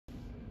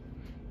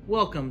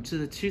Welcome to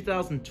the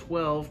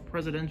 2012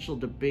 presidential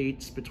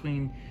debates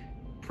between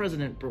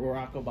President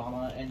Barack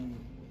Obama and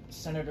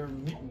Senator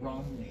Mitt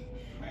Romney.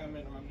 Hi, I'm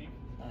Mitt Romney.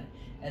 Hi.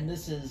 And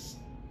this is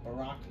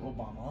Barack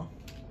Obama.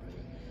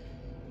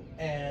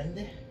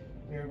 And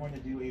we are going to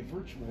do a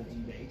virtual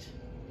debate.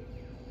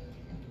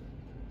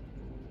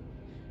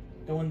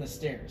 Go in the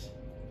stairs.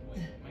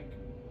 Wait,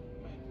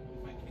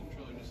 my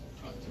controller just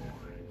dropped.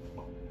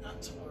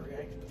 Not to worry,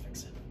 I can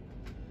fix it.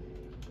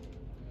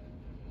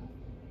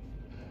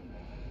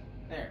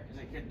 There, is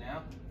it good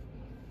now?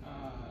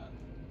 Not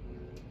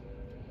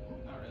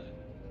really.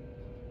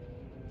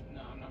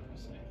 No, I'm not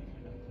pressing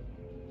anything right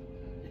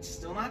now. It's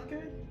still not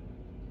good?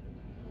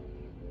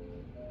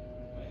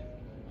 Wait,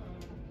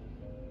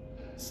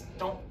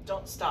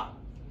 Don't stop.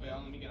 wait,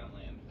 let me get on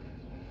land.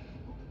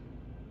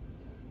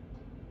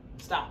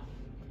 Stop.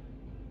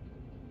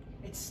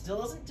 It still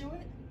doesn't do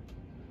it?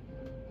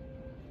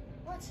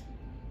 What?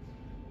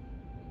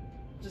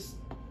 Just...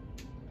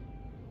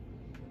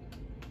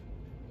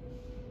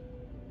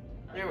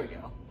 There we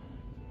go.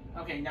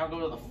 Okay, now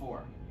go to the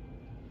 4.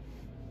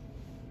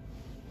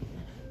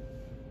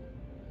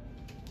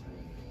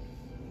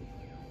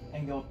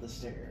 And go up the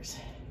stairs.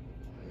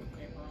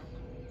 Okay, Brock.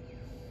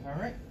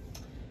 Alright.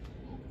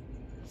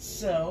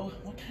 So,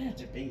 what kind of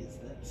debate is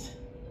this?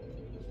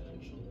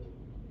 Presidential.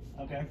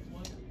 Okay.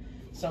 What?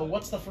 So,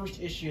 what's the first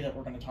issue that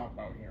we're going to talk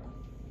about here?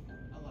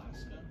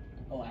 Alaska.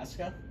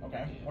 Alaska?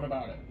 Okay. Yeah. What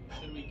about it?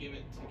 Should we give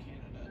it to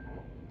Canada?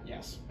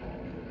 Yes.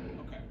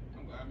 Okay,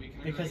 I'm glad we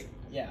can Because, agree.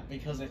 yeah,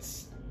 because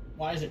it's...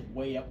 Why is it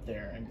way up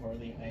there and part of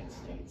the United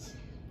States?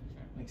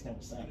 Makes no We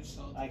just sense.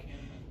 sell it to Like,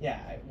 Canada.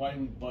 yeah, why do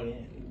we butt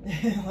in?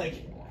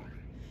 Like,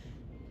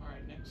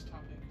 Alright, next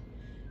topic.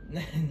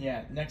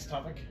 yeah, next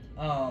topic.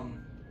 Orange.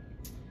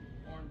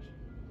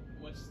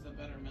 What's the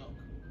better milk?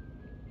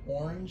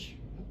 Orange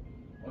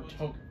or,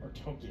 What?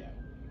 Tokyo?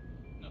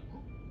 No.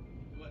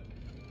 What?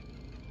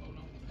 Oh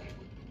no.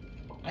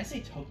 I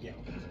say Tokyo.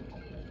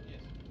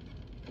 Yes.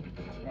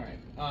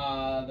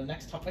 Alright, the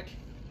next topic.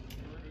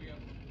 Where do we go?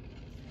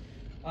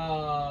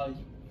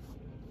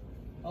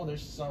 Oh,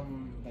 there's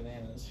some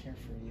bananas here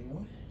for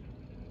you.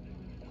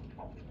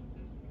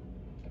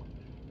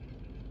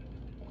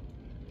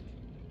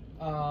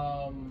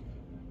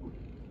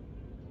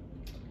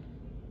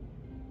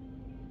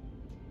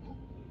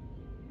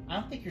 I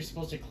don't think you're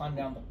supposed to climb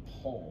down the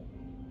pole.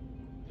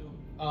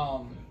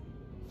 Oh,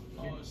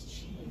 his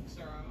cheeks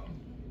are out.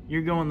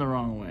 You're going the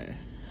wrong way.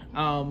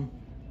 Oh my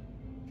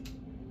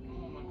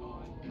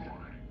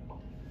god.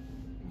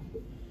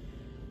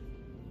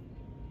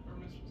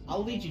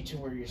 I'll lead you to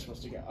where you're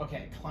supposed to go.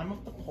 Okay, climb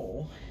up the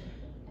pole.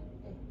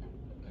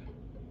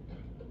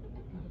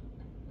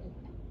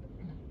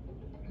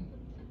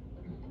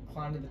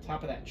 Climb to the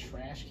top of that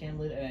trash can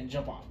lid and then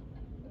jump off.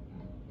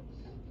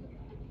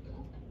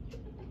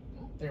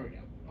 There we go.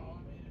 Oh,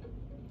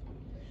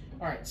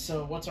 man. Alright,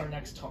 so what's our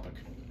next topic?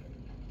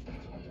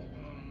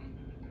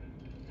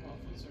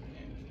 Waffles or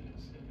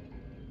pancakes?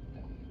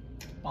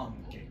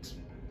 Pancakes.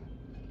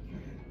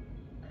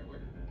 Alright, where?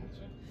 This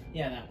way?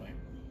 Yeah, that way.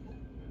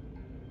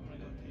 I'm gonna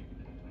go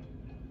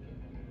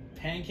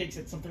take. Pancakes,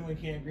 it's something we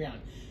can agree on.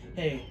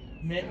 Hey,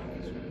 Mitt,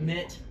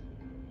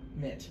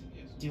 Yes.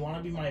 do you want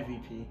to be my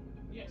VP?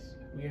 Yes.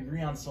 We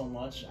agree on so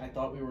much. I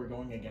thought we were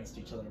going against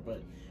each other,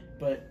 but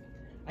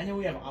I know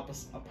we have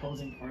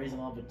opposing parties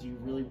and all. But do you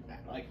really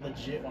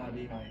legit want to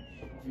be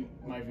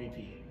my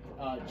VP?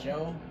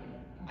 Joe,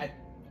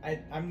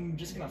 I'm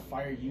just gonna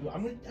fire you.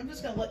 I'm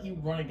just gonna let you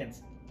run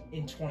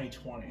in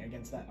 2020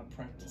 against that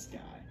apprentice guy.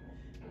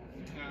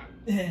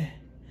 Nah.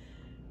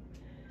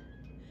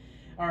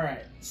 All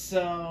right,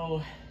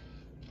 so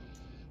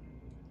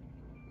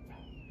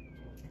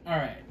all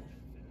right.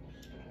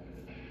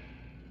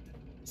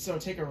 So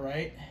take a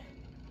right.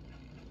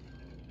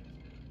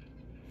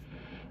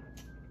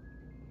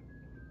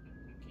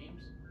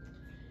 Games?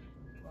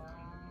 Wow.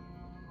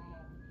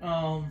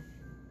 All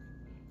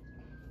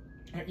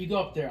right, you go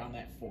up there on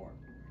that 4.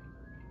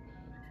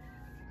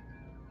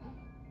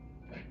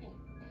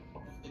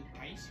 The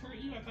dice hurt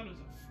you? I thought it was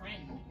a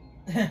friend.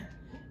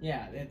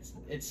 Yeah, it's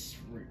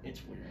weird.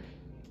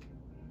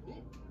 Where's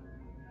it?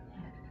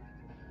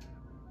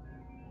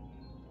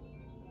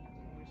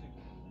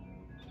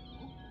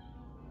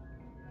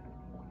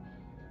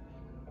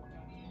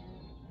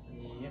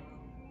 Yep.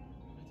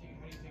 How do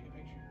you take a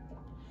picture?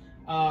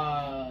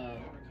 Uh,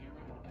 Over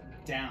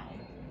camera?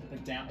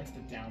 down. It's the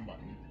down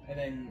button, and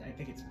then I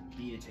think it's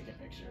B to take a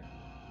picture.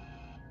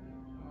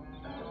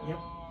 Yep.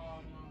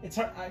 It's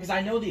hard because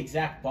I know the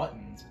exact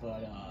buttons,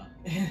 but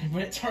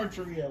but it's hard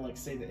for me to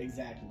say the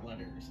exact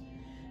letters.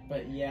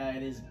 But yeah,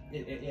 it is.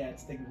 Yeah,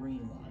 it's the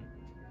green one.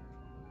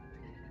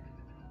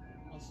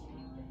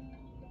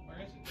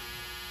 Where is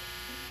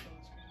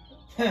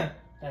it?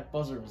 That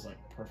buzzer was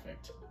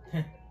perfect.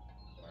 Where is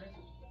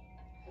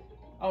it?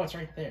 Oh, it's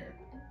right there.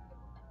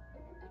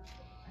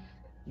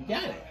 You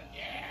got it.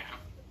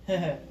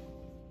 Yeah.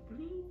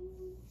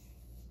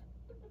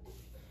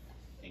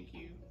 Thank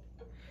you.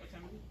 What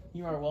time is it?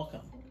 You are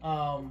welcome.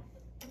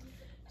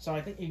 So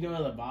I think you go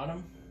to the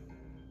bottom.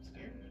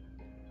 Scared?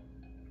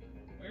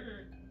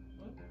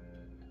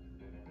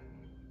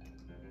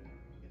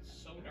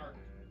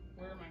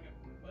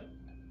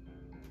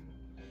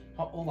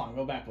 Oh, hold on,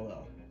 go back a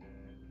little.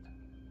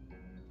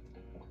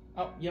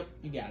 Oh, yep,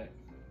 you got it.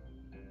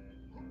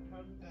 How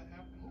did that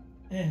happen?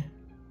 Eh.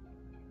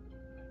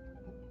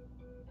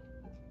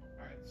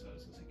 Alright, so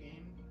is this a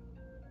game?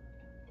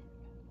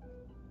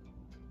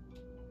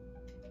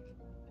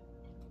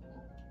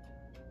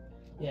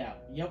 Yeah,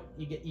 yep.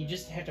 You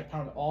just have to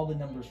pound all the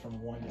numbers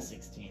from 1 to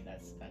 16.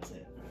 That's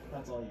it.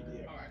 That's all you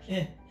do. Oh,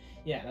 actually.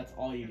 Yeah, that's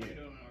all you Have do. to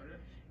do it in order?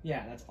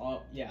 Yeah, that's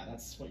all. Yeah,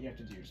 that's what you have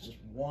to do. It's just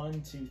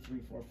 1, 2, 3,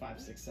 4,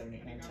 5, 6, 7, 8,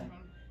 Have you 9, got 10. one?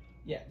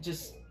 Yeah,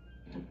 just.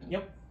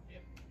 Yep.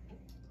 Yep.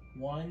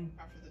 1.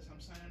 After this, I'm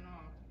signing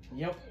off.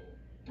 Yep.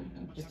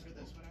 What's Just- after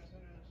this? What after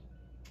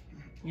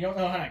this? You don't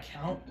know how to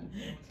count?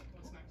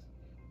 What's next?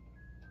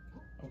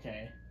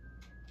 Okay.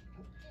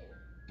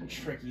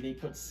 Tricky. They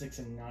put 6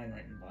 and 9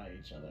 right by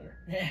each other.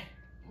 Oh,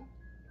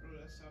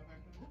 that's South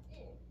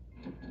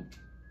Africa.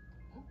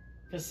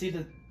 Cause see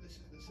the This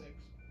is the 6.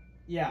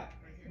 yeah Right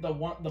here.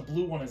 the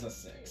blue one is a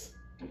 6.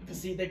 Cause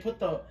see they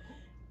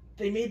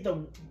made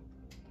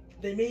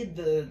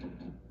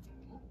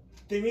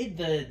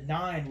the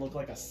 9 look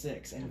like a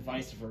 6 and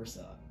vice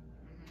versa.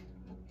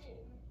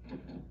 Where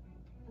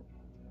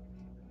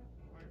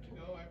to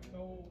go? I have to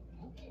go.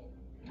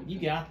 You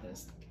got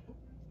this.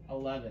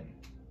 11.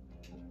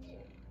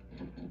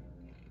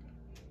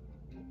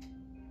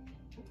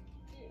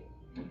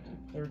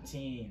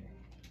 $13.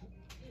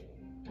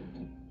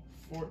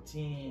 $14. I'll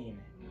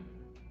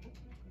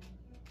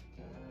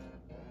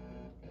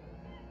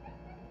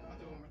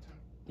do it one more time.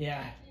 Yeah.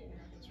 I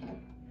got this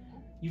one.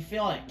 You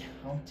feel like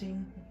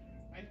counting?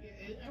 I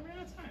ran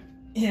out of time.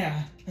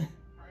 Yeah.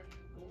 Alright,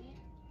 go.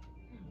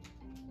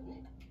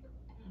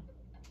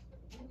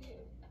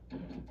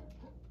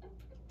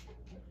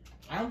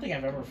 I don't think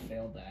I've ever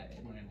failed that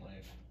in my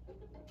life.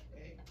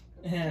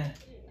 Okay.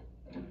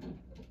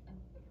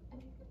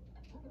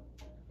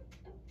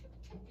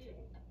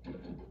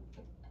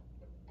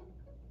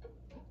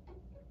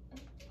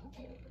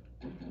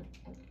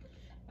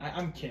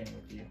 I'm kidding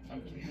with you.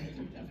 I'm kidding with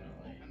you,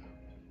 definitely. I know.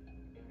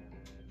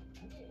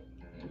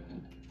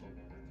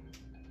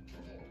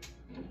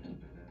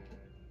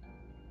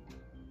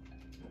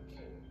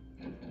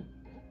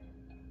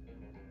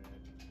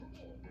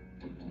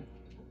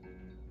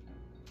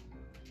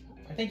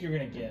 I think you're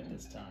gonna get it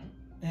this time.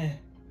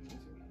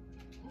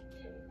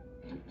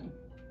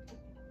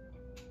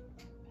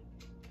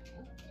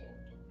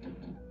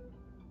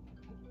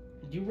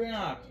 You ran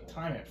out of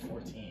time at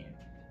 14.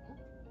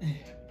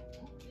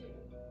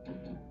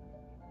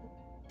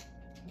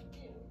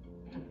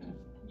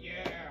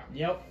 Yeah.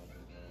 Yep.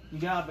 You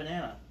got a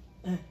banana.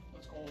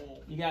 Let's go.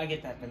 You gotta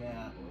get that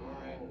banana.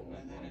 Alright,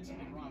 and then it's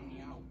Big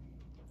Romney out.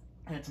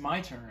 And it's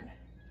my turn.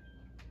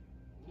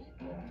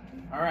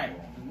 Alright.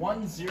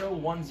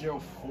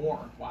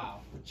 10104.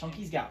 Wow.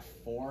 Chunky's got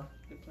 4.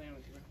 Good playing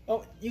with you, man.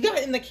 Oh, you got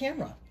it in the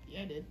camera.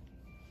 Yeah, I did.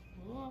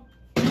 Oh.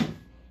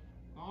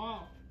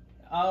 Oh.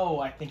 Oh,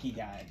 I think he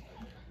died.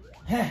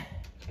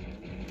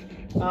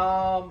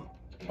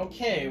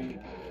 Okay.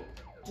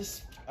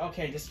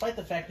 Despite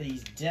the fact that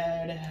he's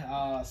dead,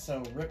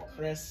 so Rip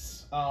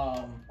Chris,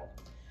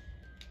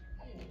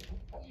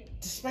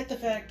 despite the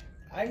fact,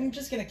 I'm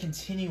just gonna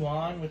continue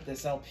on with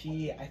this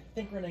LP. I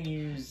think we're gonna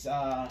use,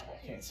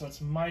 okay, so it's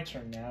my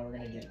turn now. We're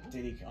gonna get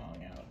Diddy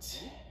Kong out.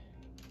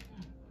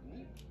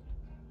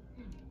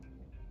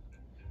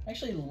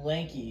 Actually,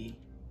 Lanky.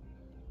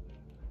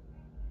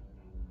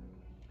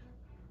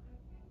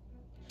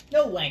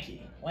 No,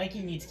 Lanky.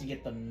 Lanky needs to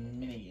get the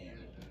minigame.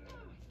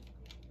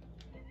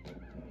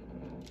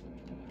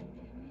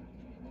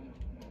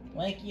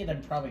 Lanky,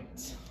 then probably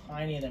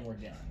Tiny, and then we're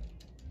done.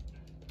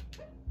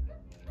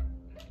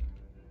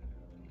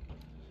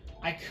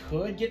 I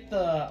could get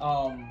the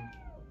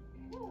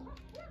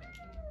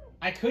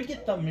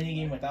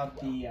minigame without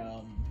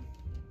the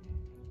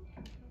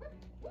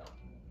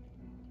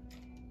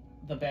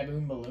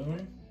baboon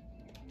balloon,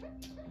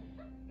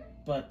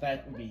 but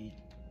that would be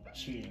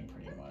cheating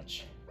pretty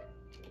much.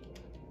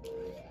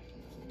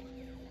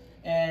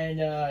 And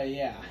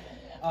yeah,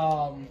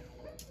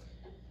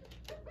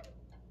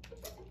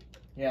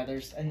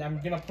 and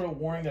I'm gonna put a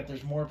warning that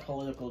there's more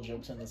political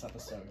jokes in this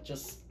episode.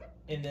 Just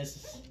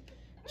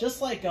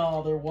like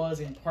there was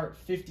in part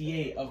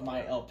 58 of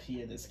my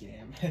LP of this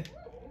game.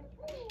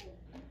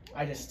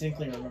 I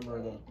distinctly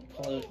remember the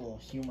political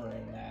humor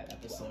in that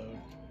episode.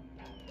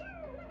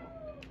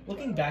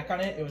 Looking back on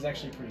it, it was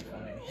actually pretty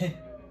funny.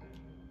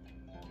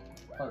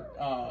 Part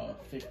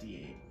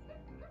 58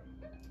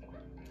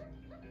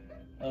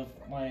 of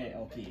my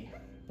LP.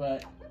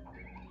 But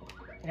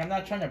like, I'm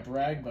not trying to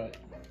brag, but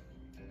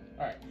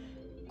alright.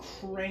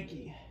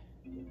 Cranky.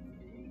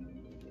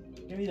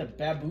 Give me the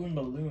baboon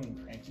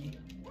balloon, Cranky.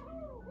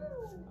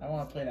 I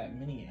want to play that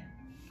minigame.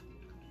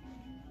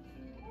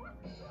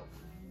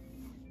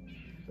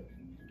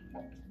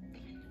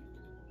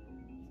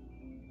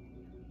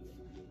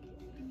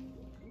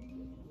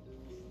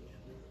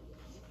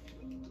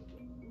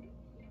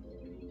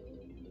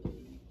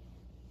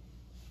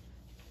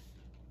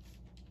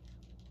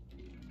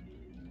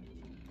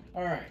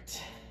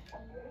 Alright.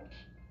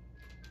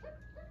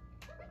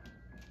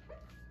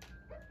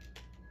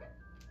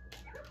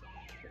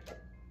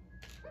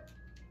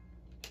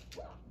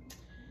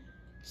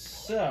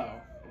 So,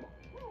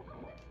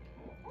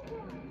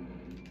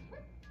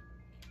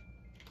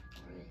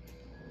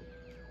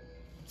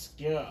 let's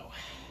go.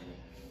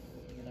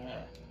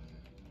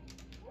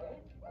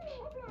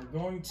 We're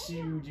going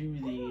to do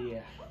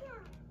the.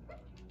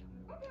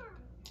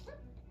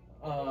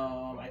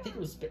 I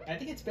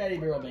think it's Batty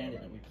Barrel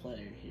Bandit that we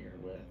play here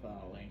with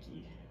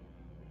Lanky.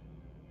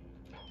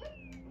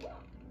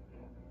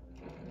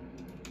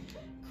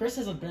 Chris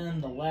hasn't been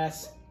in the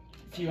last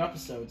few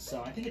episodes,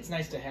 so I think it's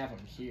nice to have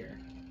him here.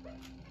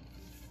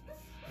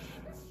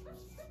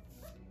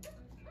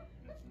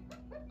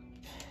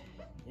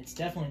 It's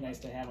definitely nice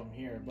to have him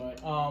here, but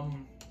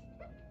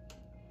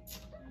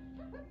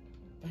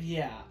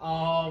yeah,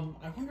 I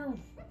wonder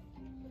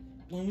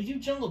when we do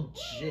Jungle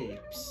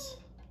Japes.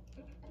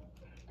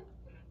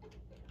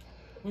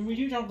 When we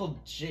do Jungle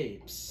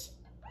Japes,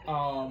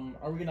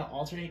 are we gonna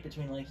alternate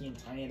between Lanky and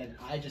Tiny, and then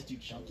I just do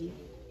Chunky?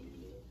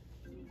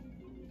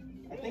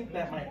 I think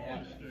that might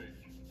happen.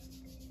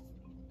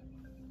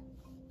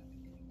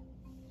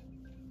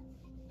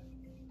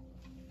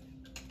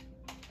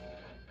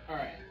 All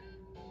right.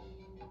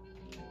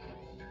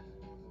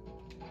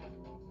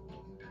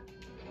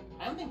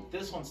 I don't think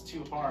this one's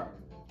too hard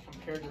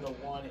compared to the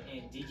one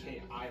in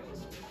DK Isles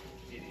with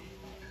Diddy.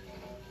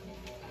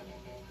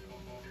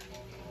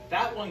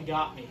 That one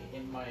got me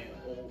in my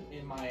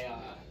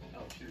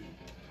LP.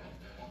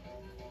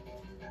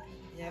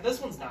 Yeah,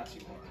 this one's not too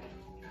hard.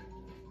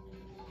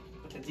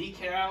 But the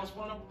DK Isles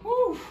one,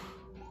 whew.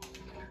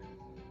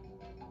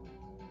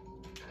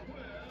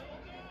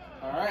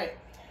 All right.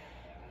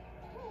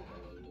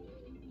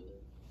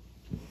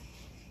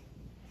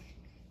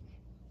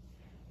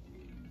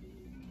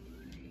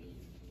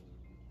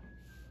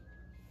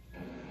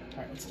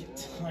 Alright, let's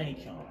get Tiny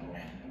Kong.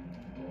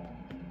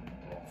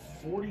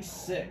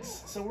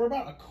 46. So we're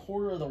about a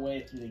quarter of the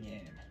way through the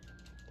game.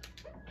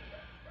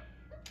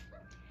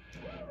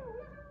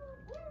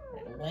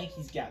 Right,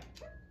 Lanky's got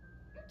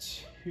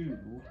 2.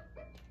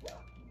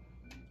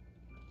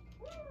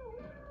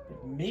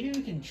 Maybe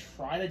we can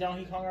try the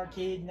Donkey Kong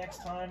Arcade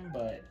next time,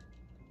 but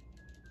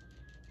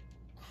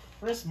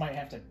Chris might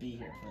have to be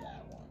here for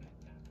that one.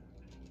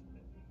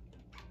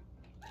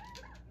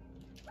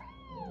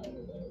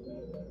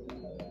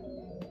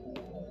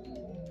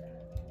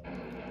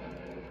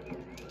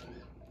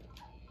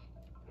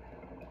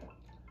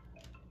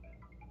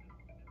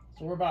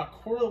 So we're about a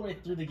quarter of the way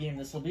through the game.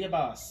 This will be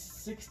about a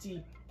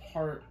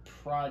 60-part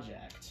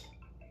project,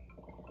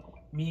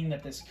 meaning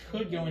that this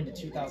could go into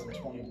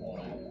 2021.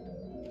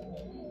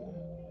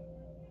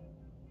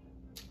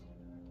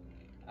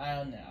 I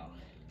don't know.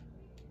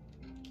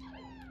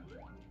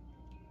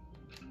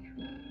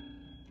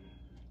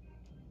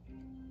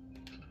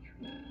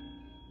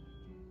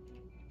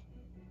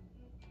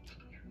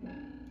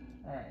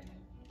 All right.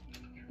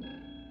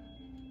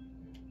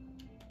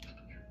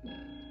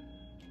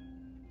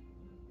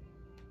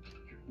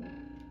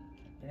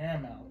 Banana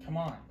Mel, come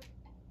on.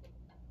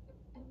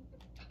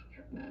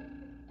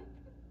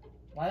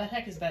 Why the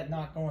heck is that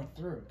not going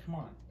through? Come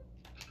on.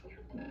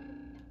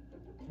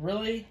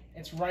 Really?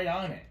 It's right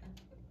on it.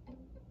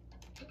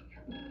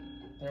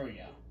 There we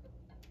go.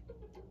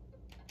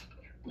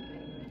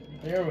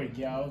 There we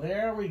go.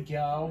 There we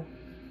go.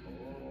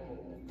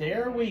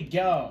 There we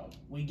go.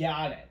 We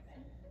got it.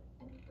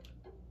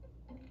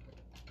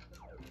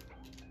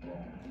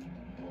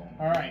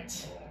 All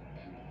right.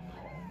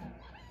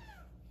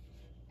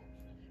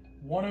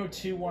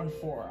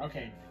 10214.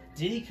 Okay,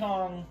 Diddy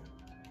Kong.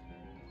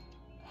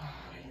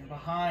 You're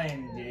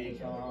behind, Diddy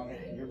Kong.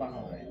 You're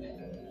behind.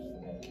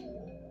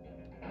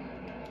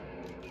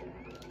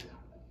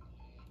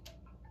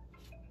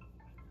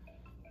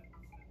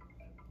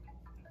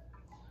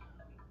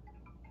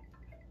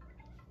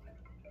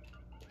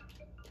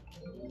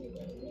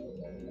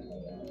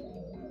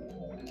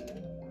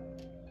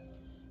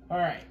 All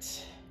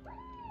right.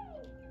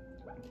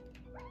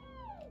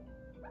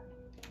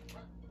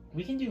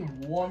 We can do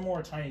one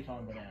more Tiny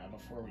Kong banana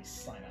before we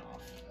sign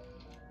off.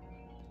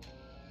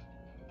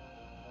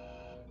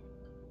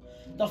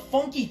 The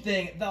Funky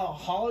thing, the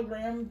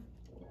hologram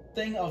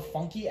thing of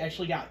Funky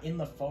actually got in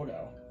the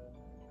photo.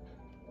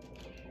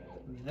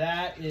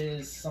 That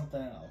is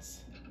something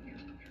else.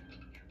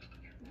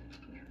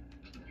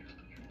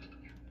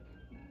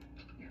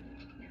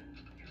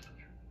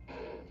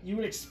 You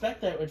would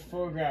expect that it would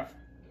photograph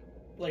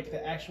like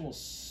the actual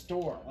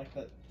store, like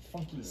the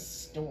Funky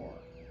store.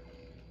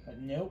 But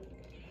nope.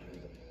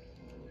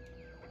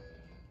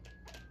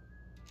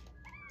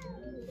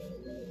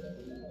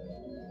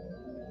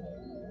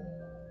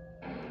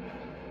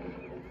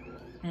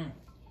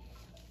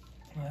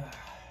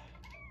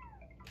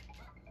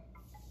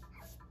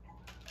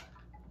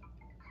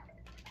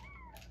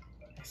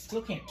 I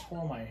still can't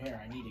twirl my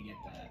hair. I need to get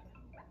that.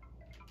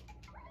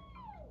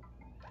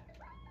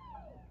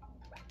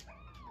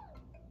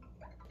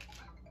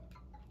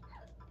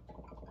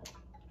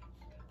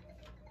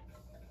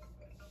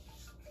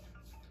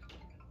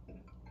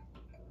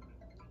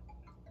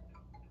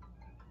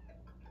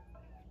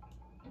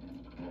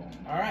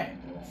 All right,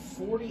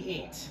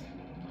 48.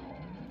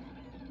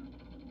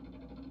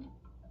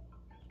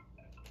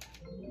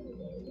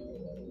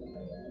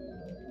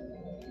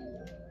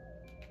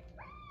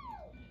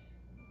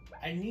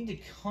 I need to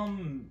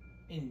come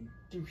in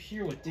through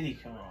here with Diddy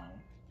Kong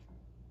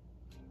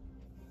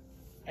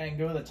and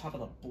go to the top of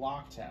the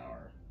block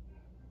tower.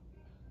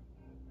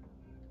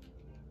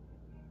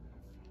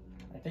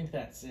 I think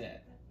that's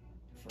it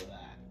for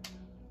that.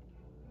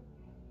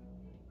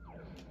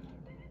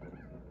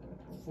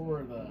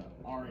 For the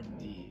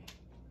R&D.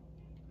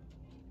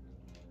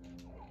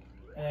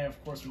 And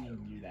of course we need to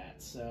do that,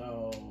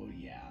 so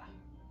yeah.